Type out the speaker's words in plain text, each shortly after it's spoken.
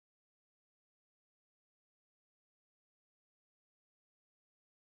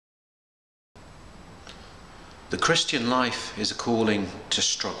The Christian life is a calling to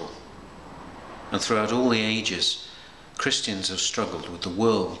struggle. And throughout all the ages, Christians have struggled with the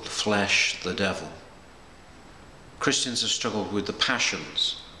world, the flesh, the devil. Christians have struggled with the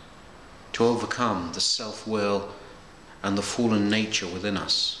passions to overcome the self-will and the fallen nature within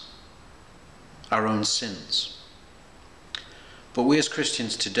us, our own sins. But we as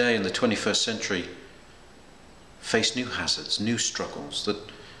Christians today in the 21st century face new hazards, new struggles that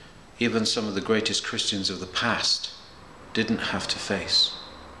even some of the greatest Christians of the past didn't have to face.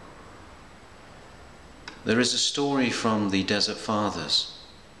 There is a story from the Desert Fathers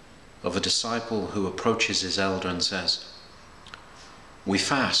of a disciple who approaches his elder and says, "We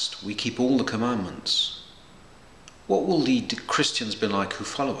fast, we keep all the commandments. What will the Christians be like who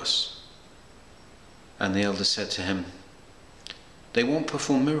follow us?" And the elder said to him, "They won't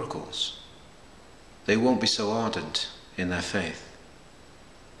perform miracles. They won't be so ardent in their faith."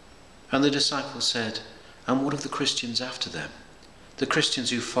 And the disciple said, "And what of the Christians after them? The Christians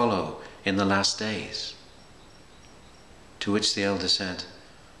who follow in the last days?" To which the elder said,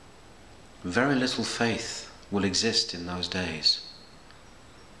 "Very little faith will exist in those days.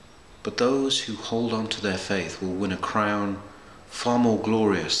 But those who hold on to their faith will win a crown far more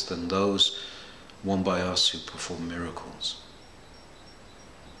glorious than those won by us who perform miracles."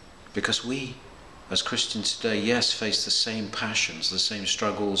 Because we, as Christians today, yes, face the same passions, the same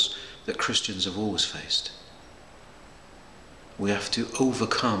struggles that Christians have always faced. We have to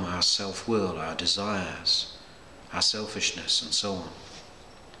overcome our self-will, our desires, our selfishness, and so on.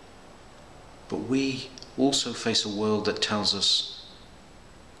 But we also face a world that tells us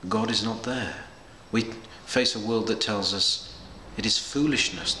God is not there. We face a world that tells us it is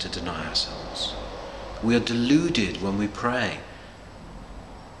foolishness to deny ourselves. We are deluded when we pray.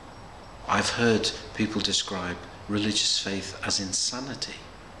 I've heard people describe religious faith as insanity.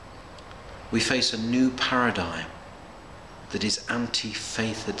 We face a new paradigm that is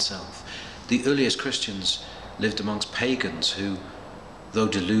anti-faith itself. The earliest Christians lived amongst pagans who, though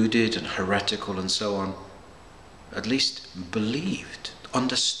deluded and heretical and so on, at least believed,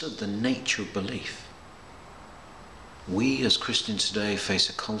 understood the nature of belief. We as Christians today face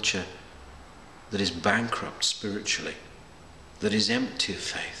a culture that is bankrupt spiritually, that is empty of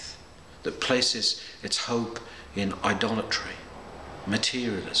faith, that places its hope in idolatry,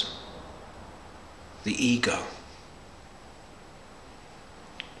 materialism, the ego.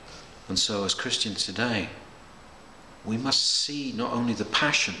 And so as Christians today, we must see not only the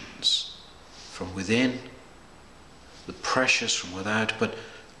passions from within, the pressures from without, but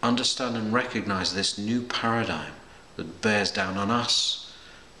understand and recognize this new paradigm that bears down on us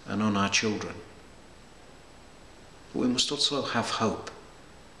and on our children. But we must also have hope.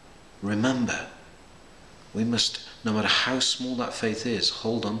 Remember, we must, no matter how small that faith is,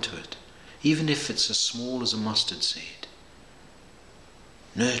 hold on to it. Even if it's as small as a mustard seed.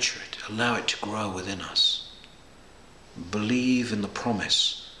 Nurture it, allow it to grow within us. Believe in the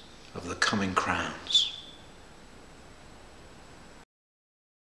promise of the coming crowns.